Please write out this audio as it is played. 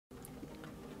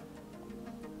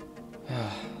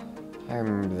I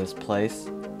remember this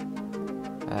place.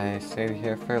 I stayed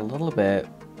here for a little bit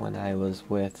when I was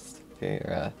with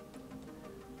Saphira.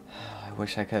 I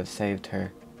wish I could have saved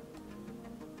her.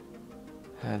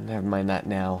 Never mind that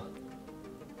now.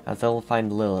 As I'll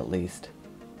find Lil at least.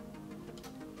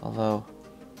 Although,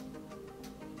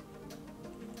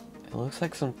 it looks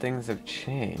like some things have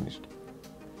changed.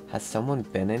 Has someone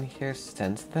been in here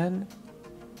since then?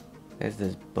 There's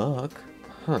this book.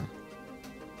 Huh.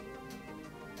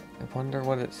 I wonder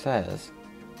what it says.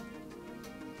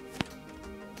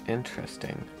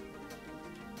 Interesting.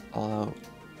 Although,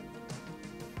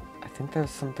 I think there's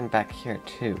something back here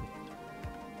too.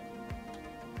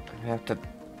 I have to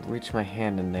reach my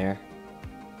hand in there.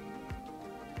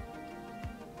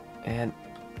 And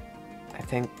I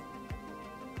think...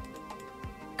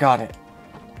 got it!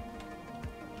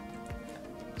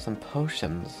 Some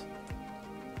potions.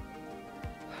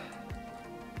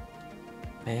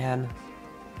 Man,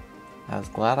 I was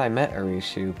glad I met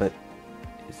Arishu, but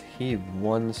is he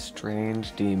one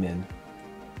strange demon?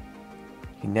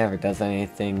 He never does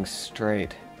anything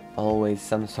straight. Always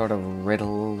some sort of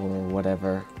riddle or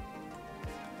whatever.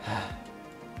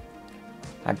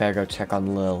 I better go check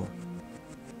on Lil.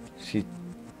 She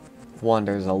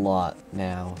wanders a lot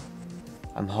now.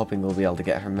 I'm hoping we'll be able to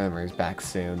get her memories back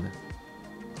soon.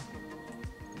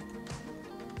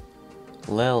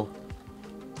 Lil.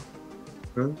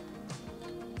 Huh?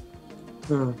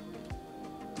 Huh.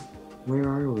 Where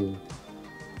are we?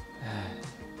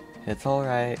 It's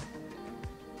alright.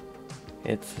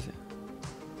 It's...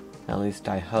 at least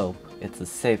I hope it's a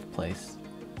safe place.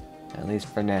 At least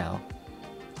for now.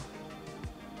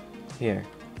 Here.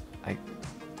 I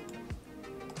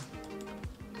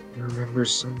remember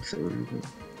something, but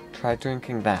try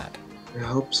drinking that. it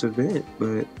helps a bit,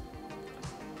 but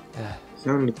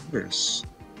found this.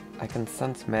 I can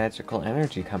sense magical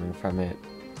energy coming from it.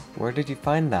 Where did you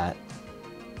find that?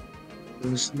 It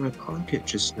was in my pocket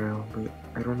just now, but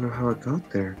I don't know how it got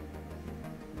there.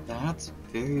 That's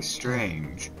very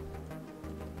strange.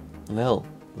 Lil,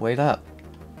 wait up.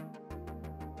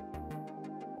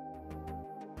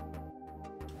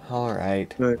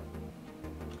 Alright. But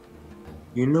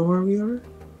you know where we are?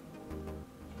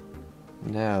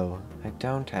 No, I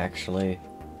don't actually.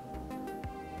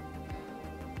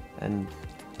 And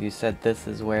you said this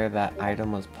is where that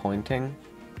item was pointing?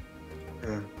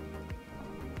 Yeah.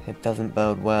 It doesn't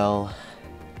bode well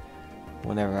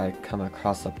whenever I come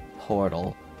across a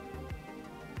portal.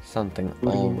 Something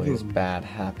What do you always mean? bad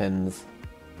happens.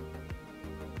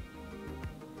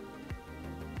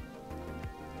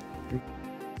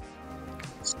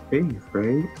 It's safe,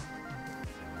 right?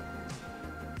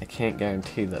 I can't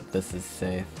guarantee that this is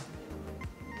safe.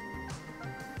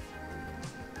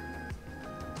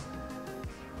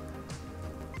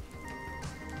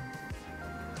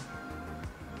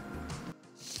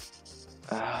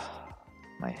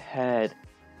 My head.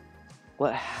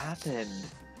 What happened?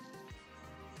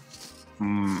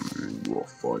 You'll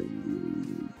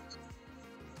find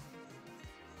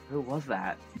Who was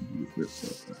that?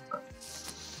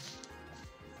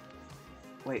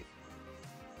 Wait.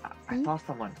 I saw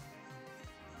someone.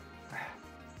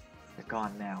 They're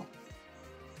gone now.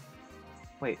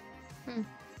 Wait.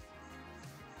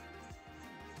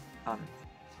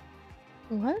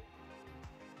 What?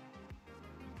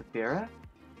 Saphira?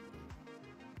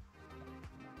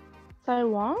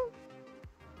 Siwang?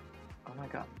 Oh my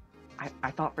god.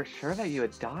 I thought for sure that you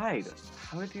had died.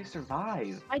 How did you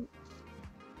survive? I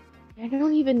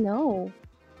don't even know.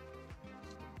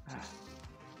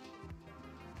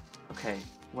 Okay,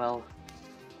 well,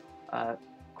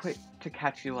 quick to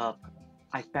catch you up.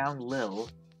 I found Lil.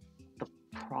 The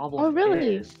problem Oh,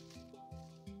 really? is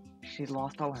she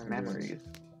lost all her memories.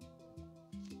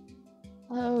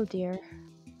 Oh dear.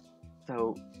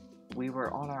 So we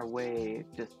were on our way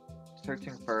just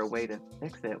searching for a way to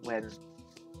fix it when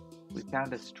we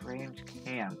found a strange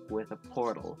camp with a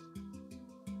portal.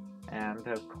 And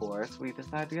of course, we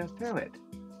decided to go through it.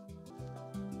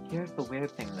 Here's the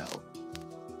weird thing though.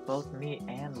 Both me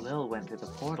and Lil went to the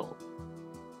portal.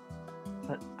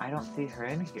 But I don't see her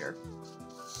in here.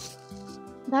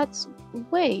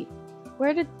 Wait,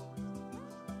 where'd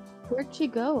she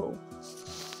go?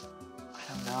 I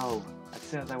don't know. As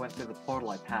soon as I went through the portal,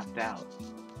 I passed out.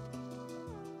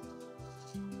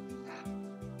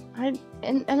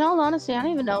 In all honesty, I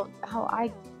don't even know how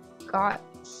I got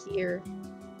here.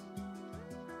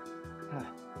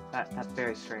 That's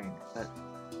very strange, but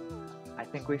I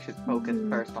think we should focus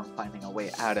first on finding a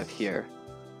way out of here.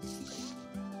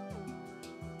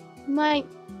 Might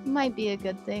be a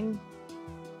good thing.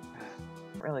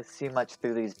 Can't really see much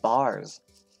through these bars.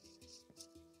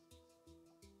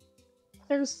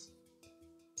 there's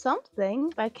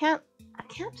something, but I can't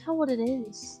tell what it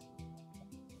is.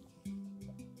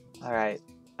 Alright,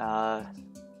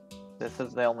 this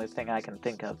is the only thing I can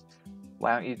think of.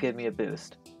 Why don't you give me a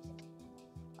boost?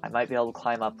 I might be able to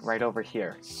climb up right over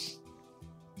here.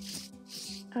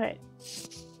 Alright.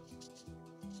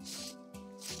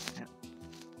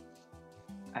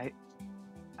 I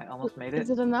almost made it. Is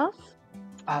it enough?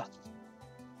 Ah,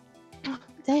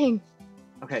 Dang.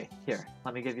 okay, here,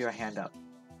 let me give you a hand up.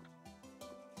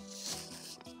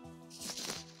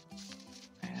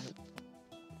 And...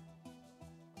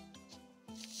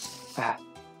 Ah.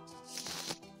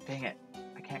 Dang it,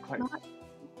 I can't quite... Not-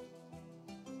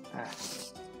 Ah.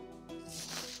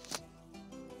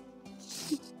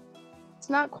 It's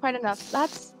not quite enough.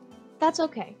 That's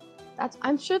okay.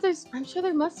 I'm sure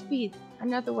there must be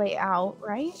another way out,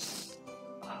 right?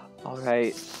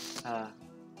 Alright, ah!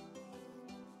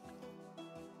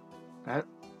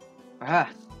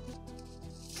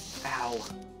 Ow!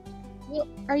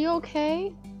 Are you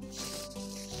okay?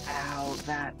 Ow,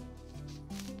 that,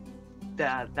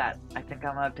 I think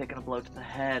I might have taken a blow to the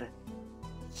head.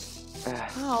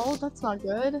 Ugh, Ow, that's not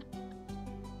good.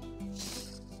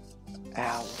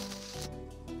 ow.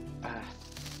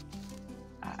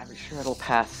 I'm sure it'll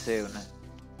pass soon.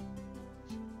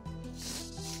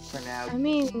 For now, I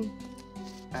mean,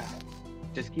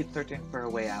 just keep searching for a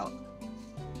way out.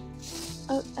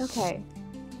 okay.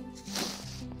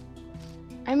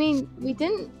 I mean, we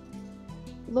didn't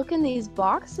look in these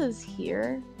boxes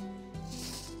here.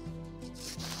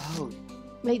 Oh,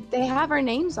 They have our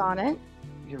names on it.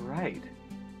 you're right.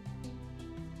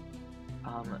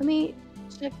 Let me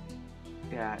check.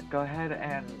 Yeah, go ahead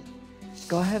and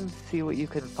see what you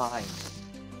can find.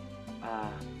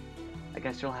 I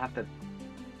guess you'll have to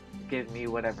give me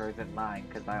whatever's in mine,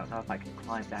 because I don't know if I can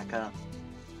climb back up.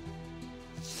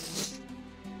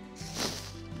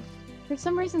 For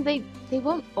some reason, they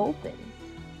won't open.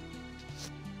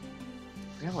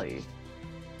 Really?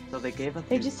 So they gave us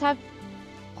They these just have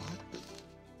boxes?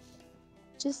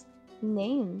 just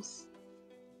names.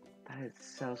 That is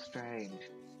so strange.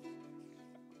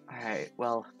 Alright,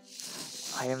 well,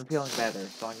 I am feeling better,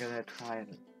 so I'm gonna try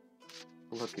and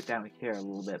look it down here a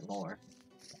little bit more.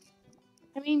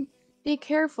 I mean, be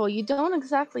careful. You don't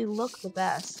exactly look the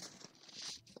best.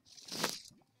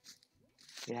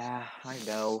 Yeah, I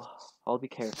know. I'll be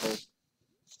careful.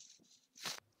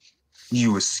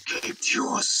 You escaped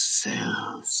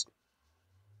yourselves.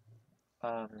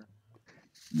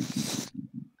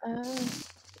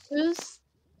 Who's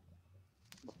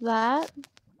that?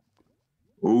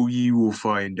 Oh, you will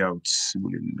find out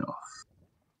soon enough.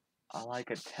 All I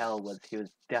could tell was he was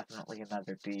definitely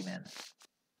another demon.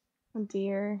 Oh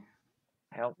dear.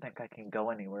 I don't think I can go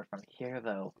anywhere from here,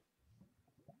 though.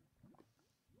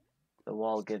 The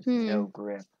wall gives no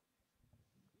grip.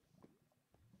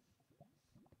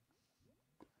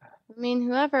 I mean,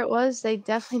 whoever it was, they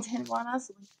definitely didn't want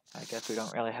us. I guess we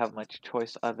don't really have much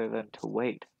choice other than to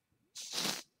wait.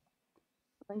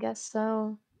 I guess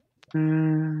so.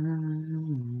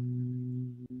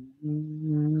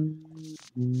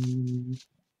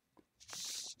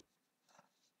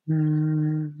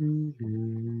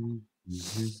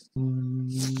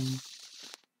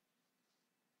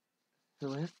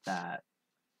 Who is that?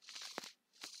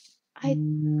 I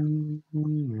don't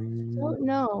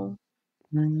know.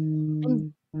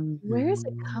 And where is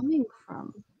it coming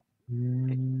from?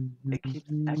 It keeps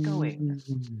echoing.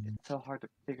 It's so hard to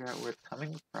figure out where it's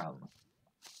coming from.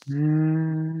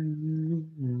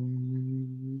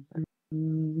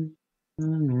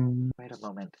 Wait a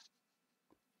moment.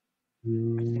 I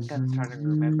think I'm starting to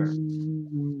remember.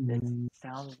 This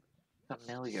sounds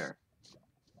familiar.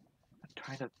 I'm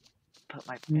trying to put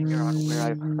my finger on where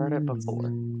I've heard it before.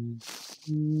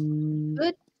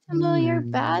 Good familiar,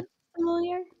 bad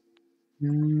familiar?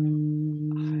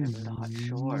 I'm not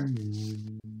sure.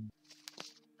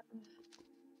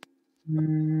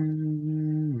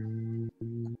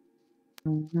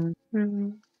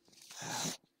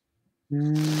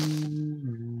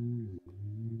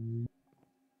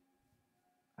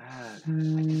 I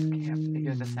just can't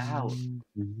figure this out.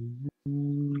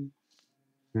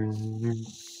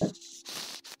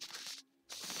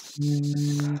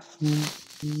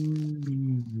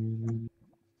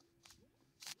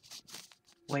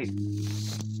 Wait,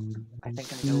 I think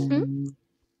I know.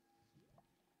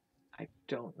 I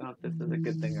don't know if this is a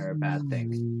good thing or a bad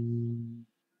thing.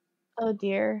 Oh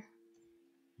dear.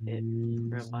 It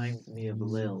reminds me of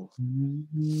Lil.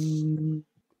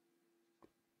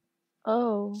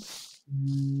 Oh.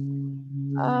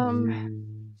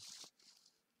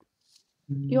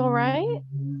 You alright?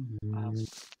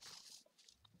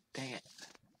 Dang it.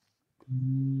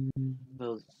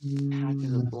 Those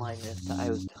patches of blindness that I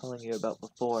was telling you about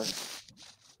before,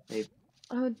 they've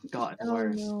Oh, gotten oh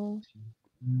worse. no.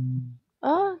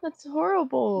 Oh, that's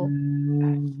horrible.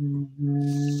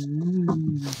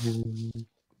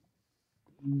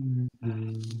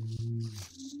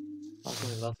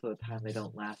 Luckily, most of the time they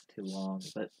don't last too long,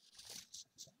 but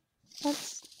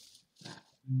That's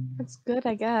that's good,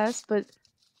 I guess, but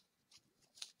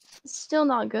it's still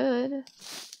not good.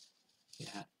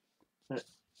 yeah. But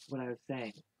what I was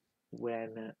saying,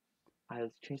 when I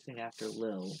was chasing after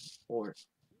Lil, or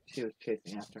she was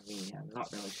chasing after me, I'm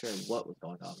not really sure what was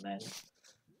going on then,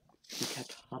 she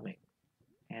kept humming.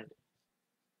 And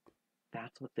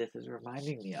that's what this is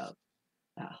reminding me of.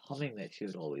 That humming that she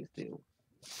would always do.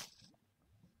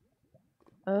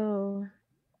 Oh,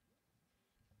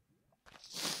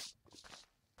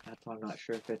 That's why I'm not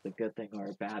sure if it's a good thing or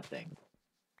a bad thing.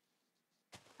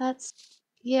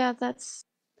 yeah, that's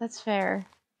fair.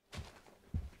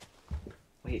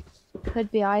 Wait,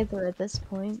 Could be either at this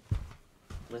point.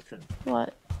 listen.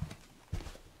 What?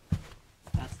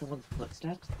 That's someone's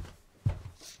footsteps?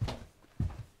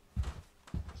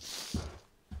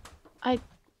 I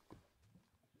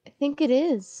think it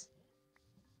is.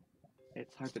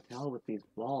 It's hard to tell with these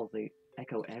walls. They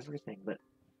echo everything, but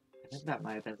I think that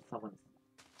might have been someone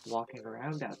walking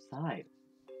around outside.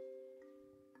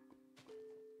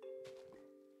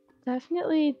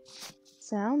 Definitely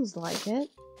sounds like it.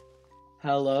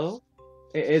 Hello?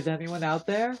 Is anyone out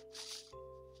there?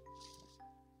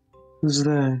 Who's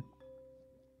that?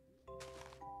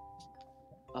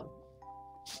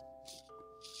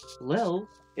 Lil?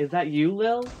 Is that you,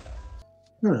 Lil?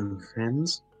 Hello,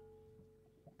 friends.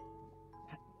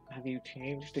 Have you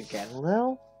changed again,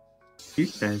 Lil? You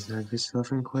guys have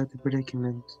yourself in quite the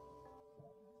predicament.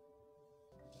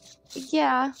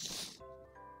 Yeah.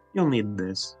 You'll need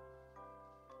this.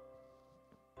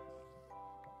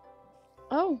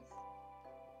 Oh.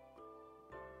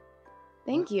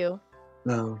 Thank you.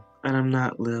 Oh, and I'm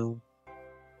not Lil.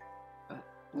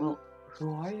 Well,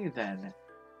 who are you then?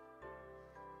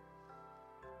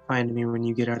 Find me when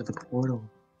you get out of the portal.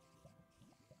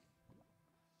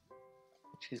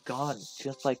 She's gone,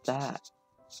 just like that.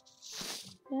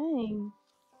 Dang.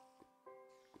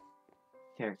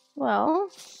 Here, Well,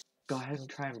 go ahead and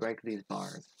try and break these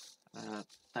bars.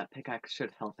 That pickaxe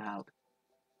should help out.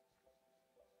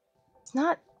 it's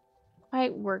not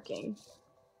quite working.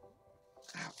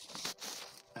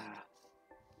 Uh,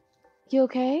 You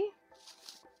okay?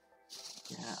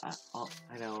 yeah,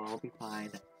 I know, I'll be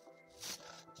fine.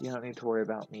 You don't need to worry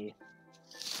about me.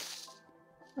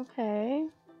 Okay.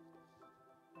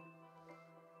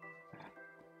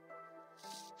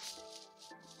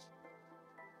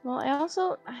 Well,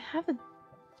 I have a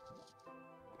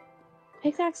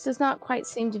pickaxe does not quite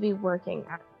seem to be working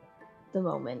at the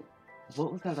moment.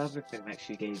 What was that other thing that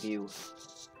she gave you?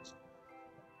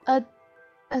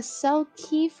 A cell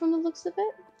key from the looks of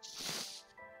it?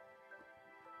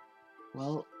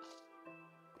 Well,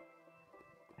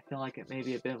 I feel like it may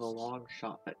be a bit of a long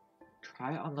shot, but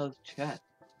try it on those chests.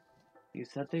 You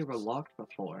said they were locked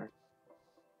before.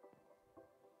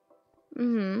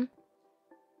 Mm-hmm.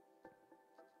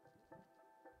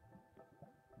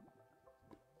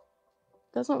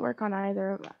 Doesn't work on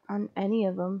on any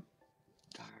of them.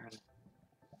 Darn.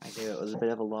 I knew it was a bit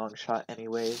of a long shot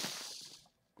anyways.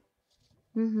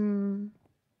 Mm-hmm.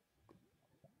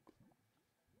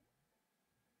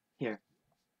 Here,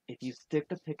 if you stick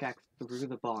the pickaxe through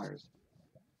the bars,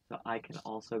 so I can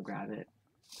also grab it,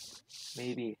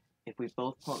 maybe if we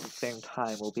both pull at the same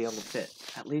time, we'll be able to fit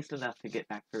at least enough to get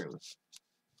back through.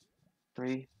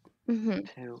 3,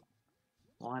 Mm-hmm. 2,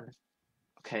 1.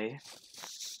 Okay.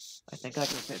 I think I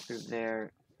can fit through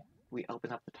there. We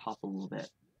open up the top a little bit.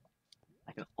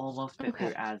 I can almost fit Okay.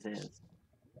 through as is.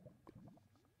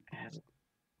 And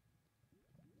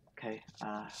okay,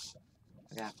 I'm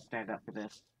gonna have to stand up for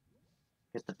this.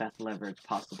 Get the best leverage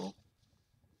possible.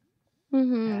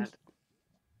 Mm-hmm. And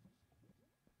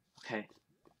okay.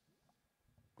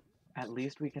 At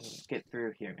least we can get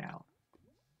through here now.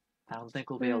 I don't think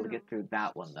we'll be able to get through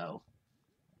that one though.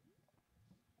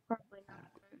 Probably not.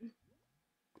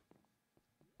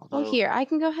 Although, Well, here, I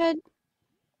can go ahead.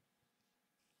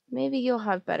 Maybe you'll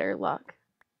have better luck.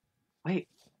 wait,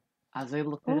 I was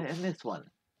able to fit Oh. it in this one.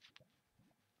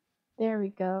 There we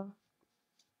go.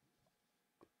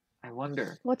 I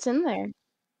wonder. What's in there?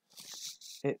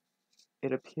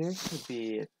 It appears to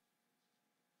be a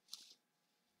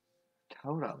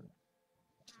totem.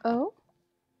 Oh?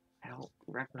 I don't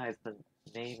recognize the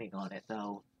naming on it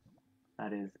though.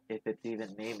 That is, if it's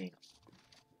even naming.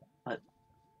 But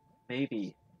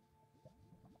maybe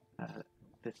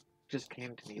this just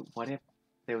came to me. What if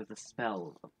there was a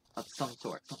spell of some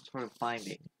sort of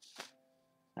binding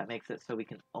that makes it so we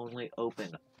can only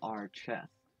open our chest?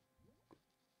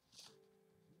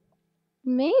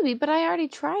 Maybe, but I already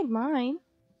tried mine.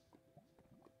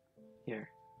 Here,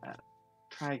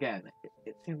 try again.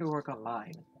 It seemed to work on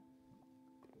mine.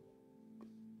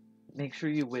 Make sure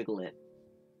you wiggle it.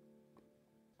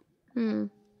 Hmm.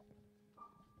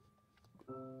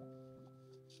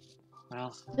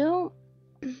 Well, Still,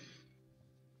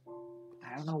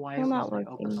 I don't know why still it not only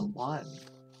opened the working. one.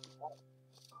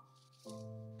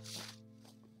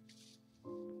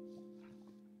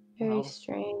 Very Well,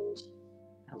 strange.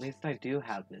 at least I do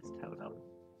have this totem.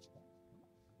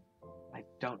 I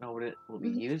don't know what it will be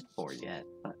Mhm. used for yet,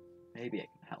 but maybe it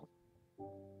can help.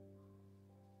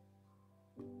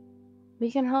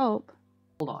 We can hope.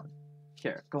 Hold on.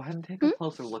 Here, go ahead and take Hmm? a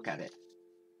closer look at it.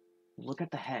 Look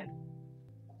at the head.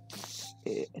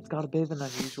 It's got a bit of an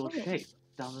unusual Oh. shape,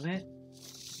 doesn't it?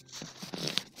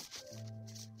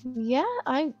 Yeah,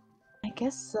 I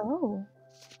guess so.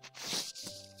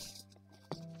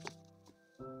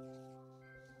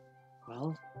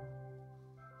 Well,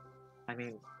 I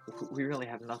mean, we really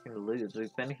have nothing to lose.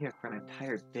 We've been here for an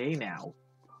entire day now.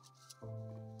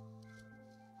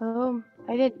 Oh,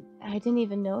 I didn't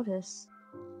even notice.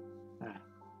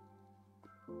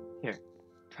 Here,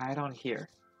 try it on here.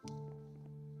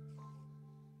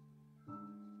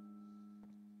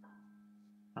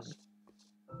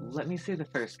 Let me see the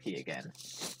first key again.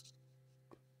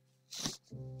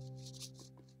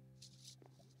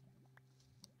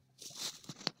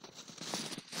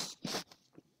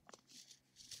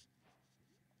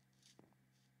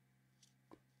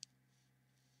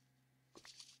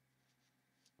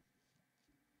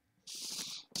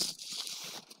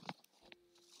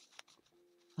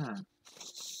 Huh.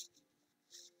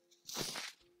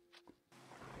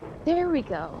 There we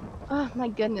go. Oh my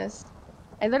goodness.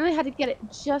 I literally had to get it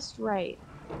just right.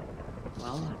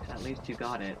 Well, at least you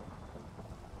got it.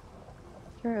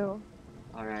 True.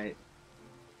 Alright.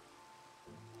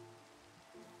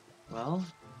 Well,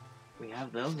 we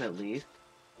have those at least.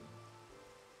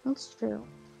 That's true.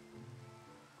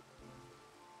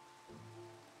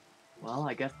 Well,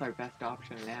 I guess our best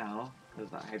option now,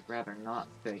 because I'd rather not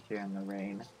stay here in the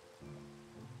rain,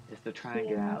 is to try and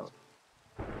get Yeah. out.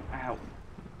 Ow.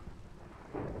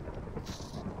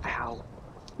 Ow.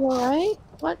 You alright?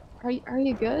 What? Are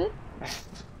you good?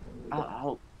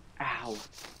 Ow. Ow.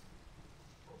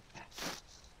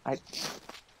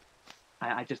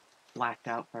 I just blacked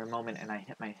out for a moment and I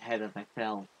hit my head as I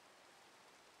fell.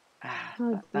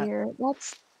 Oh dear.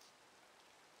 That's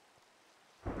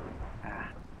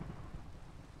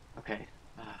Okay.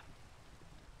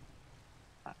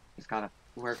 Just gotta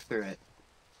work through it.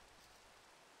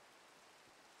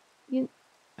 you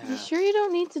sure you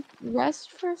don't need to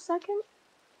rest for a second?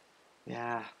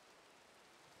 Yeah.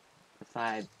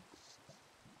 Besides,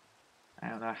 I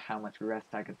don't know how much rest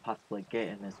I could possibly get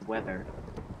in this weather.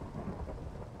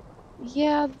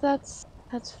 Yeah, that's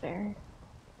fair.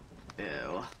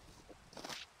 Ew.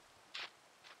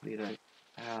 These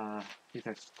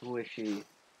are squishy.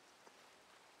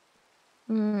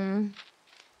 Hmm.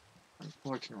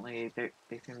 Unfortunately, they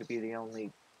seem to be the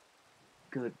only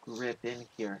good grip in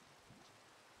here.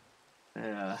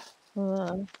 Ugh.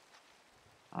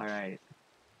 Alright.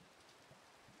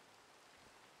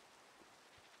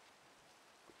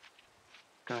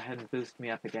 Go ahead and boost me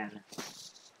up again.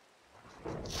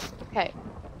 Okay.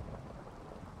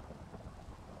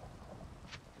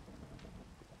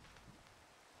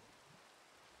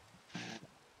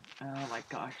 Oh my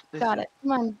gosh, Got it.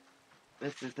 Come on.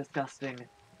 this is disgusting.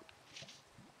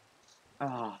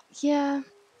 Oh, Yeah.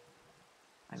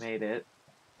 I made it.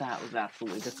 That was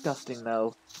absolutely disgusting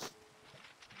though.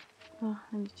 Oh,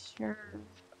 I'm sure.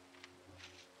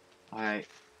 Alright,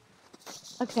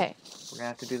 Okay. we're gonna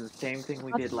have to do the same thing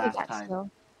we Lots did of last pickaxe time. though.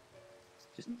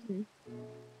 Just, Mhm.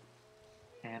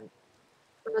 and,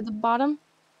 For the bottom?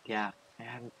 yeah,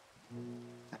 and...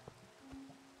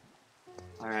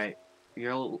 Alright,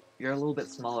 you're a little bit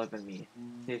smaller than me.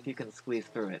 See if you can squeeze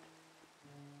through it.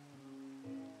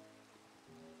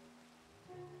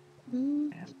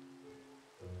 Mm, And,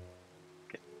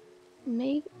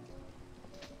 maybe.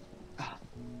 ah,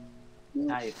 Mm,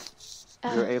 nice.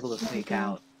 You were able to there we sneak go.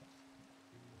 out.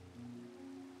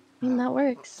 I mean, that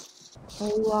works. A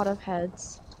lot of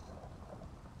heads.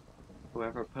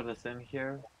 Whoever put us in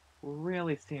here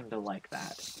really seemed to like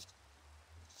that.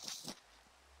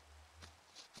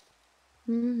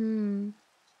 Mm-hmm.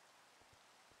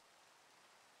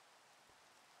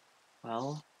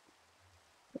 Well,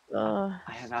 Ugh.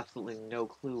 I have absolutely no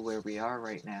clue where we are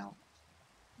right now.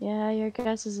 Yeah, your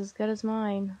guess is as good as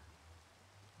mine.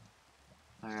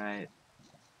 Alright.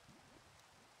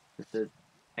 This is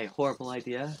a horrible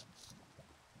idea.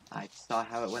 I saw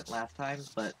how it went last time,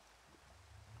 but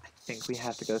I think we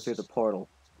have to go through the portal.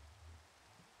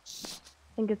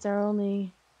 I think it's our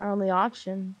only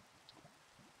option.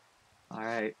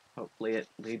 Alright, hopefully it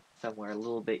leads somewhere a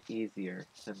little bit easier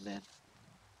than this.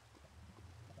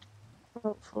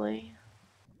 Hopefully.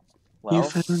 You Well,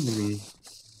 found me.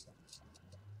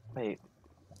 wait,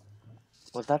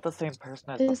 was that the same person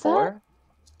as Is that before?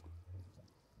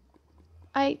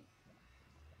 I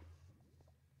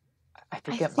I I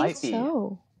think it think might be.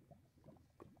 so.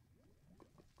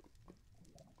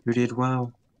 You did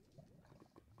well.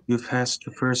 You passed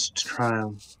the first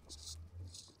trial.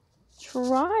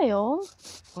 Trial?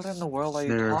 What in the world are you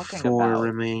There are talking 4 about?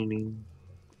 remaining.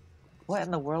 What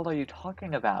in the world are you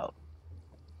talking about?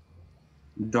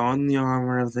 Don the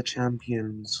armor of the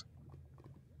champions.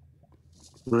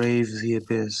 Brave the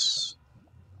abyss.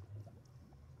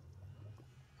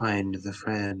 Find the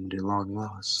friend long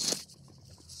lost.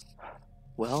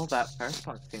 Well, that first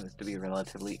one seems to be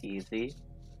relatively easy.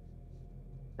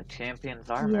 The champion's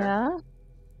armor. Yeah.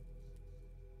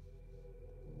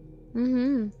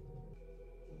 Mm-hmm.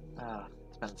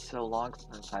 It's been so long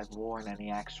since I've worn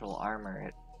any actual armor,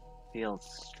 it feels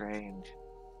strange.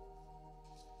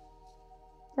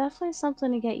 Definitely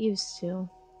something to get used to.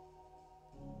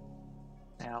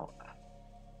 Now,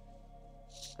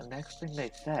 the next thing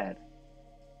they said,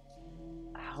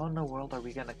 how in the world are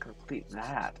we gonna complete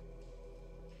that?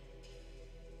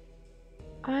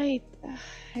 I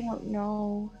I don't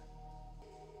know.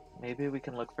 Maybe we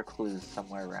can look for clues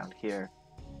somewhere around here.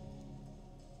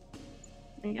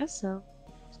 I guess so.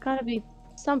 There's gotta be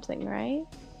something, right?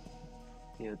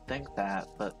 You'd think that,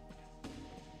 but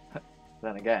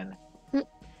then again, Mm.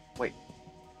 wait.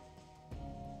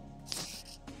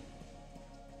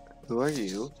 Who are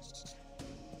you?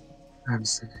 I'm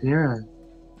Saphira.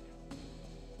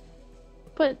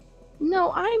 But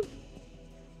no, I'm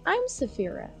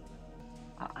Saphira.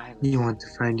 I'm. You want to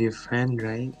find your friend,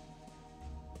 right?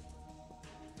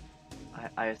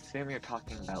 I assume you're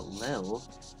talking about Lil.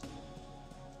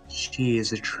 She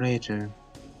is a traitor.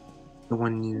 The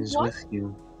one who's What? with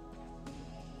you.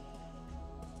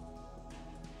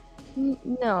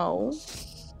 No.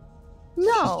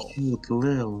 No, She killed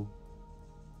Lil.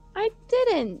 I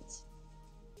didn't.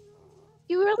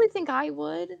 You really think I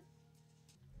would?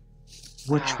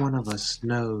 Which one of us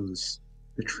knows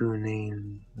the true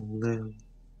name of Lil?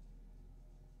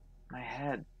 My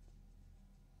head.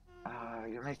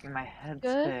 You're making my head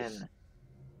Good. spin.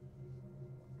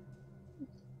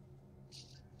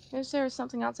 Is there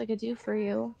something else I could do for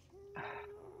you?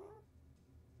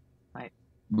 My.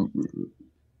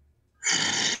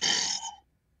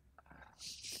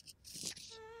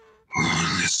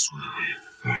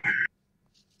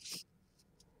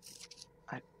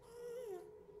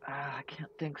 I can't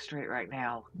think straight right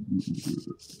now.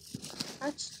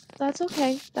 That's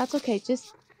okay. That's okay.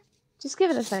 Just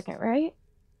give it a second, right?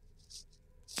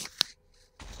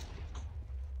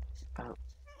 Oh,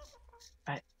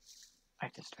 I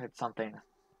just heard something.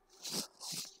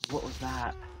 What was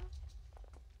that?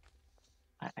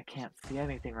 I can't see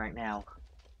anything right now.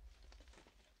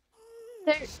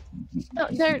 They're no,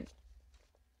 they're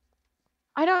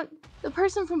I don't the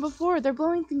person from before, they're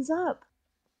blowing things up.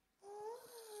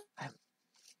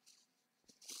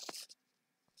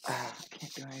 I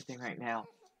can't do anything right now.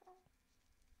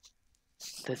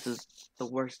 This is the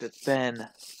worst it's been.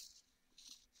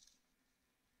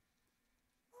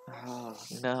 Oh,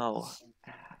 no.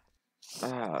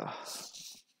 Uh,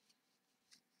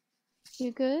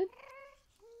 You good?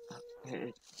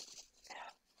 it,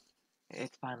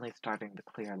 it's finally starting to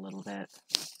clear a little bit.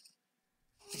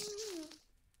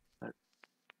 But,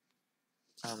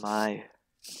 oh my.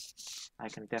 I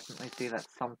can definitely see that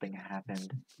something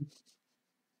happened.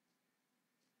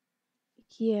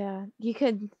 Yeah, you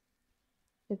could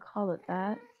call it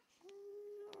that.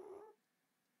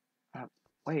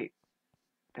 Wait,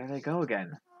 there they go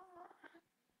again.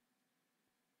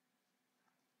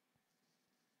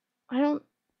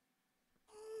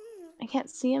 I can't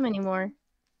see them anymore.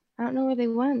 I don't know where they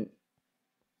went.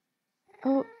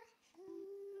 Oh,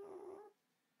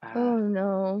 oh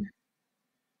no.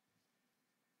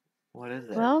 What is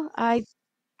it? Well, I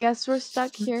guess we're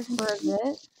stuck here for a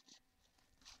bit.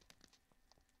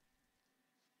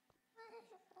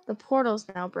 The portal's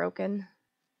now broken.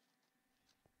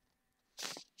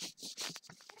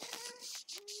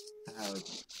 Oh,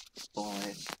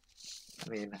 boy. I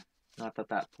mean, not that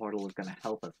that portal is gonna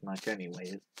help us much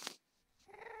anyways.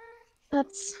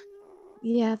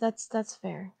 Yeah, that's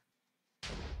fair.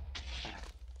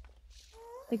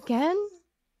 Again?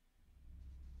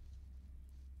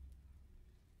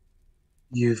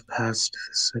 You've passed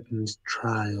the second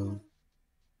trial.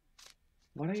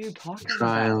 What are you The talking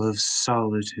trial about? of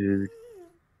solitude.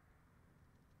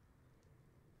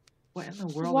 What in the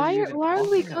world are Why you are even why are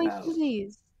we talking going about? through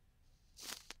these?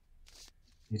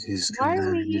 It is Why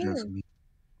are we commanded here? of me.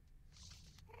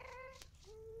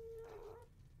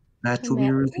 That will be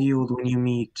Command? revealed when you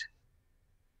meet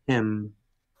him.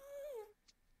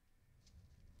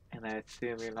 And I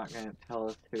assume you're not going to tell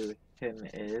us who him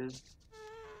is?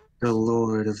 The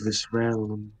Lord of this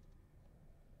realm.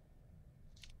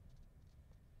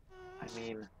 I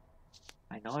mean,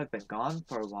 I know I've been gone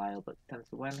for a while, but since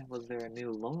when was there a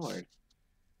new lord?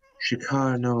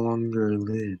 Shikar no longer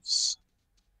lives.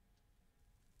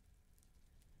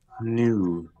 A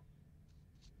new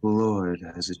Lord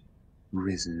has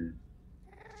risen.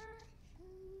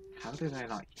 How did I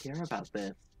not hear about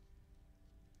this?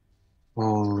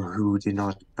 All who did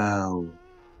not bow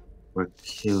were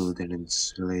killed and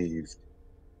enslaved,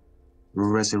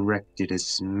 resurrected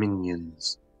as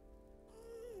minions.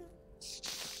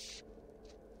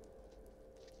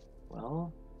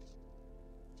 Well,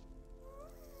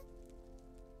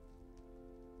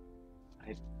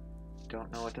 I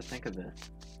don't know what to think of this.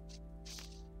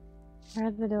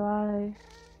 Neither do I.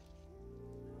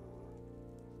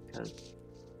 Because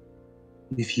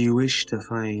If you wish to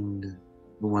find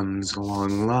the ones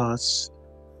long lost,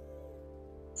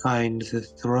 find the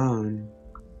throne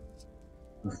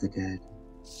of the dead.